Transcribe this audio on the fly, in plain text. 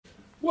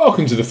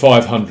Welcome to the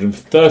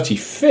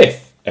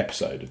 535th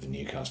episode of the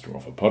New Customer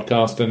Offer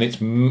podcast, and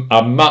it's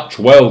a much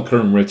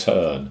welcome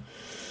return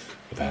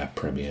of our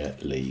Premier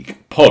League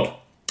pod.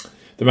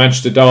 The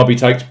Manchester Derby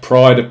takes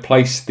pride of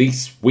place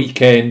this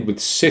weekend with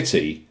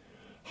City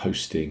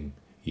hosting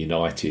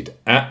United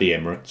at the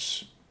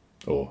Emirates,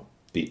 or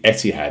the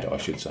Etihad I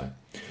should say.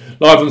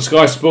 Live on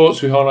Sky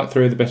Sports we highlight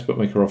three of the best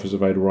bookmaker offers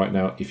available right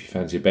now. If you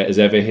fancy a bet as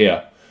ever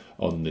here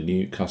on the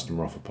New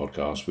Customer Offer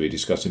podcast, we're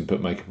discussing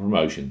bookmaker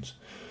promotions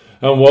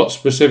and what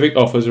specific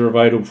offers are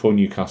available for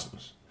new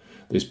customers.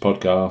 This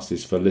podcast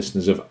is for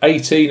listeners of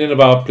 18 and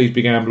above. Please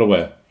be gamble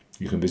aware.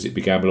 You can visit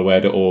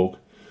begambleaware.org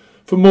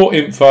for more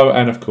info,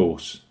 and of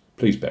course,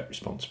 please bet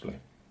responsibly.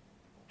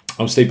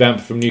 I'm Steve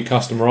Bamford from New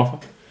Customer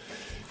Offer.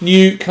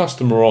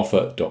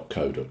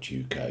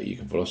 newcustomeroffer.co.uk. You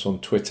can follow us on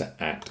Twitter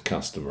at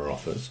Customer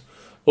Offers.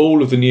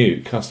 All of the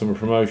new customer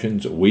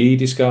promotions we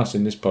discuss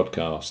in this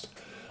podcast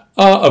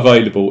are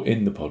available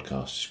in the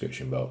podcast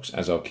description box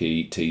as our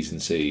key T's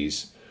and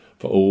C's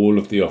for all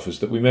of the offers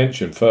that we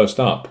mentioned. First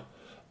up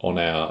on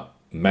our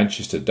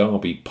Manchester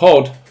Derby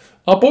pod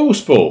are Boyle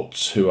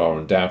Sports, who are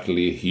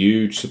undoubtedly a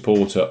huge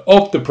supporter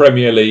of the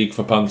Premier League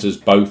for punters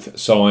both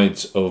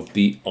sides of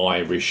the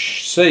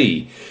Irish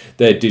Sea.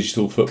 Their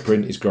digital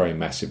footprint is growing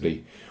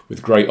massively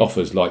with great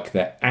offers like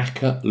their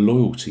ACCA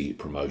loyalty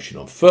promotion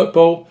on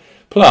football,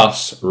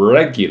 plus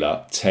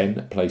regular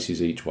 10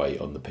 places each way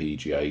on the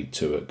PGA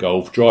Tour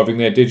Golf, driving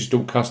their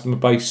digital customer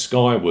base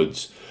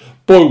skywards.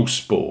 Boyle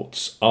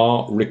Sports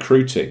are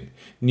recruiting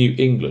New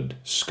England,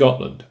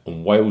 Scotland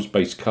and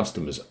Wales-based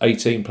customers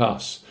 18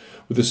 plus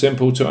with a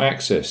simple to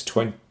access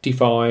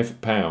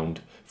 £25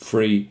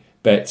 free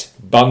bet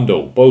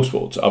bundle. Boyle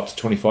Sports up to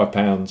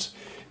 £25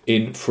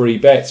 in free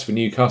bets for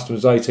new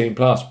customers 18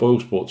 plus. Boyle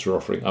Sports are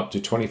offering up to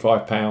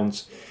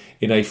 £25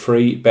 in a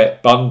free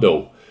bet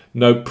bundle.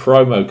 No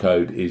promo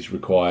code is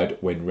required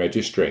when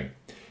registering.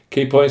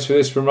 Key points for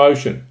this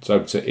promotion: it's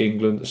open to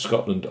England,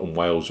 Scotland and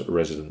Wales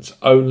residents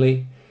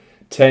only.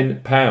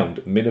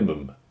 £10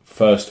 minimum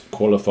first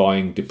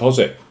qualifying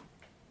deposit.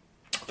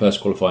 First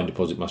qualifying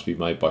deposit must be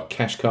made by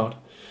cash card.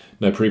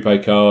 No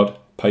prepaid card,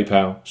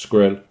 PayPal,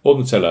 Skrill or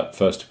Nutella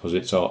first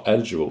deposits are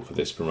eligible for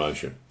this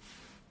promotion.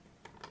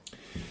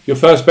 Your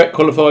first bet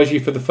qualifies you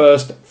for the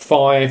first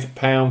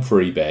 £5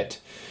 free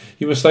bet.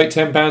 You must stake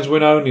 £10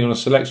 win only on a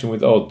selection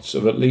with odds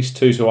of at least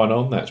 2 to 1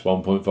 on, that's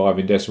 1.5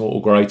 in decimal or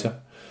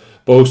greater.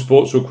 Boyle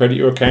Sports will credit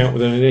your account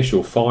with an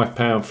initial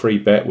 £5 free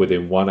bet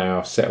within 1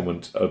 hour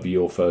settlement of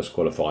your first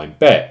qualifying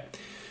bet.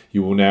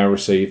 You will now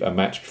receive a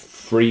match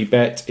free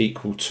bet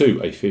equal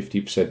to a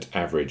 50%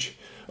 average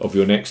of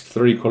your next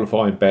 3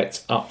 qualifying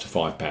bets up to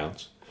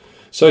 £5.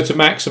 So to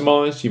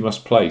maximise, you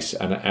must place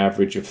an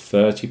average of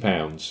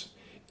 £30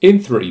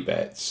 in 3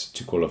 bets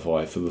to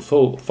qualify for the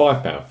full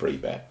 £5 free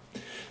bet.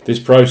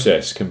 This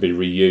process can be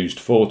reused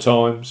 4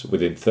 times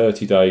within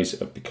 30 days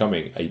of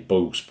becoming a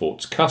Boyle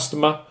Sports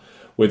customer,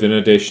 with an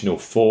additional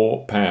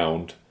 £4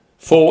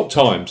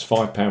 times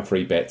 £5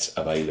 free bets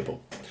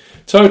available,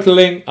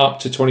 totalling up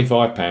to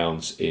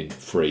 £25 in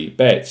free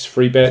bets.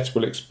 Free bets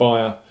will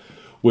expire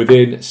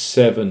within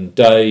 7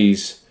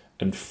 days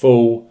and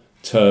full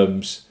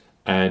terms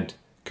and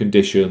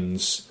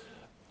conditions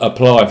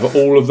apply for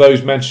all of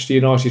those Manchester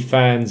United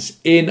fans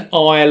in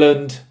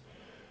Ireland.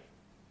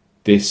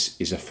 This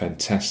is a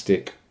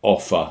fantastic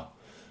offer.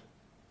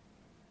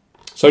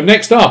 So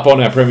next up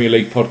on our Premier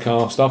League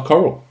podcast are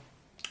Coral,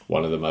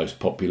 one of the most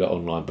popular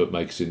online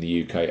bookmakers in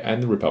the UK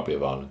and the Republic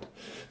of Ireland.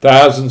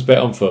 Thousands bet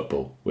on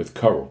football with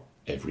Coral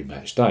every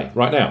match day.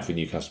 Right now, for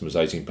new customers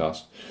 18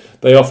 plus,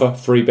 they offer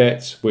free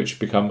bets which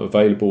become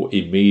available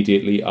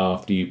immediately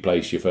after you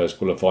place your first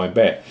qualifying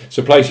bet.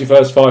 So place your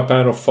first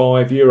 £5 or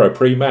 €5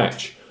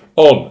 pre-match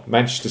on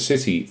Manchester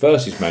City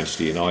versus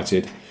Manchester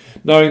United,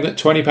 knowing that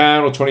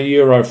 £20 or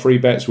 €20 free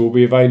bets will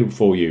be available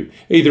for you,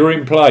 either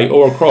in play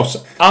or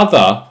across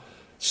other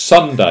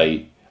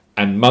Sunday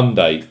and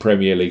Monday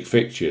Premier League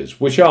fixtures,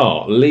 which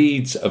are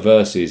Leeds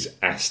versus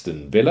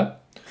Aston Villa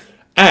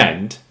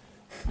and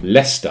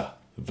Leicester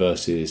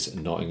versus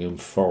Nottingham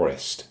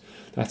Forest.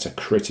 That's a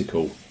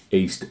critical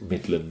East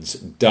Midlands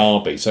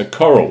derby. So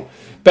Coral,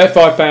 bet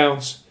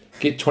 £5,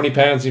 get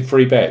 £20 in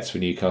free bets for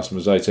new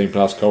customers 18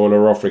 plus. Coral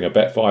are offering a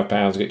bet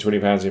 £5, get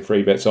 £20 in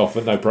free bets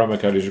offer. No promo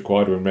code is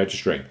required when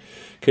registering.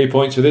 Key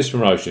points for this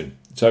promotion: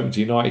 it's open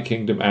to United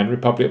Kingdom and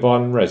Republic of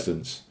Ireland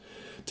residents.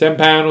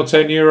 £10 or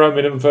 €10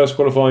 minimum first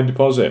qualifying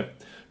deposit.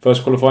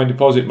 First qualifying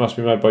deposit must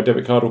be made by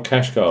debit card or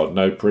cash card.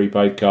 No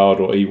prepaid card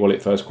or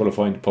e-wallet first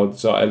qualifying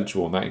deposits are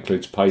eligible, and that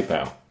includes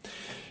PayPal.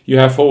 You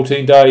have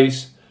 14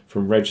 days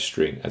from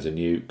registering as a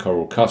new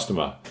Coral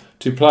customer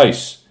to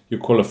place your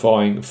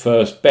qualifying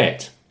first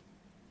bet.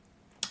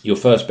 Your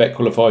first bet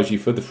qualifies you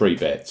for the free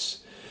bets.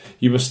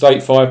 You must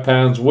stake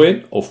 £5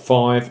 win or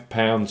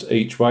 £5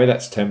 each way,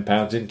 that's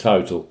 £10 in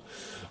total,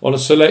 on a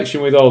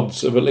selection with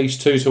odds of at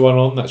least 2 to 1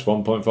 on, that's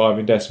 1.5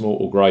 in decimal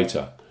or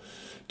greater.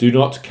 Do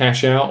not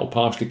cash out or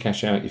partially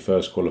cash out your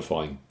first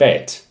qualifying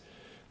bet.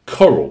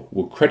 Coral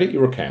will credit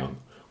your account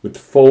with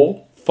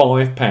 £4,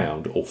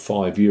 £5 or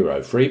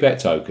 €5 free bet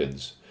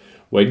tokens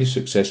when you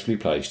successfully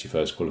placed your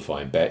first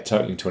qualifying bet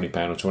totalling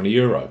 £20 or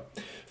 €20.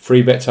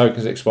 Free bet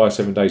tokens expire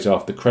 7 days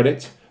after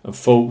credit, and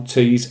full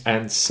T's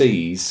and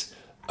C's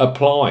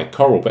apply.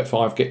 Coral, bet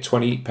 5, get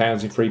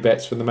 £20 in free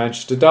bets from the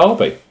Manchester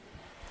Derby.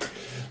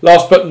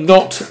 Last but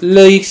not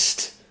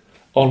least,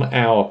 on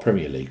our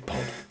Premier League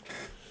pod,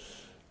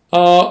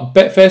 our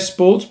Betfair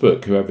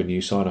Sportsbook, who have a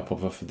new sign-up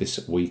offer for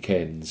this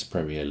weekend's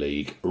Premier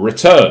League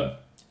return.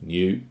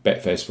 New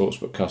Betfair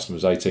Sportsbook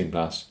customers 18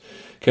 plus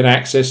can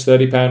access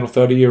 £30 or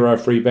 €30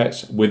 free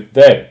bets with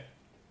them.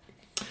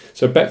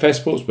 So Betfair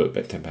Sportsbook,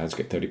 bet £10,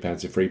 get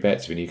 £30 in free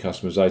bets. For new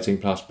customers 18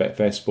 plus,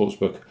 Betfair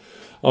Sportsbook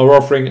are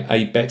offering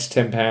a bet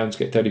 £10,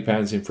 get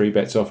 £30 in free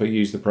bets offer.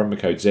 Use the promo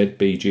code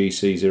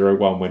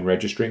ZBGC01 when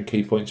registering.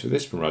 Key points for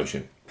this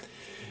promotion: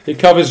 it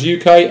covers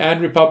UK and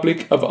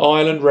Republic of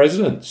Ireland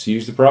residents.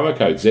 Use the promo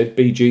code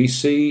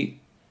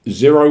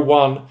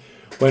ZBGC01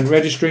 when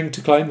registering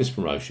to claim this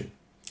promotion.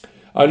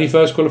 Only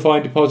first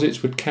qualifying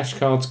deposits with cash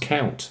cards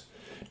count.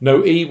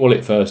 No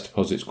e-wallet first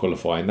deposits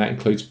qualifying, that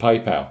includes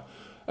PayPal.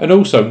 And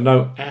also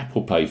no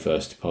Apple Pay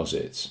first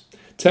deposits.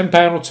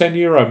 £10 or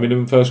 €10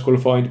 minimum first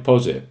qualifying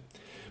deposit.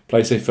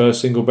 Place a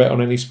first single bet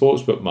on any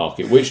sportsbook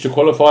market, which to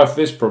qualify for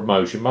this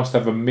promotion must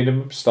have a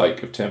minimum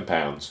stake of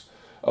 £10.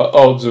 At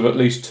odds of at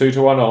least 2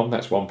 to 1 on,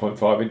 that's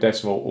 1.5 in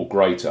decimal or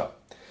greater.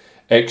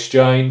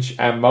 Exchange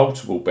and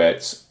multiple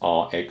bets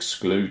are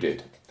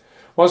excluded.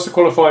 Once the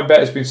qualifying bet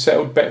has been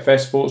settled, Betfair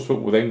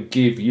Sportsbook will then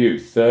give you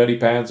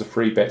 £30 of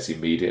free bets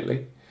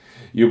immediately.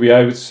 You'll be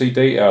able to see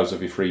details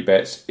of your free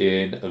bets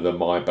in the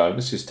My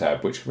Bonuses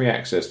tab, which can be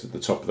accessed at the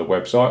top of the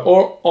website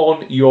or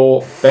on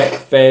your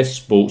Betfair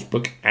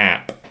Sportsbook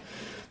app.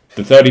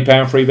 The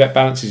 £30 free bet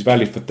balance is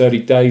valid for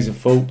 30 days and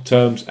full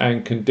terms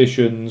and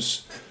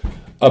conditions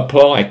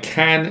apply.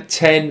 Can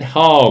Ten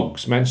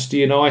Hag's Manchester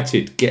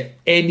United get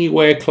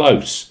anywhere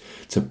close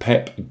to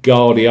Pep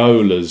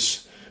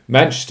Guardiola's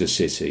Manchester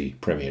City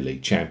Premier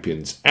League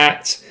champions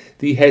at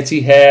the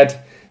Etihad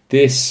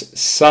this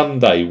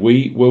Sunday?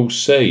 We will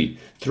see.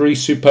 3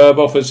 superb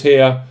offers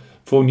here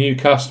for new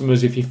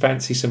customers if you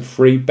fancy some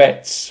free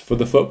bets for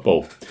the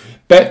football.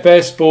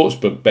 Betfair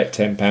Sportsbook, bet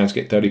 £10,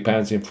 get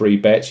 £30 in free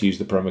bets. Use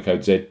the promo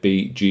code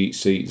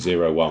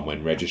ZBGC01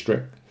 when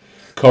registering.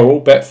 Coral,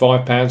 bet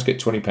 £5, get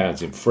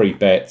 £20 in free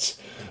bets.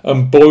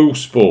 And Boyle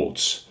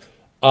Sports,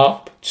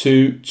 up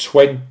to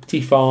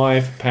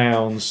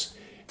 £25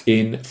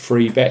 in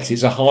free bets.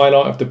 It's a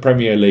highlight of the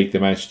Premier League, the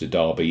Manchester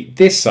Derby,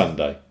 this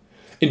Sunday.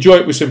 Enjoy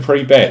it with some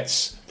free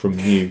bets from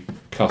new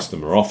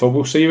customer offer.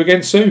 We'll see you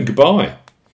again soon. Goodbye.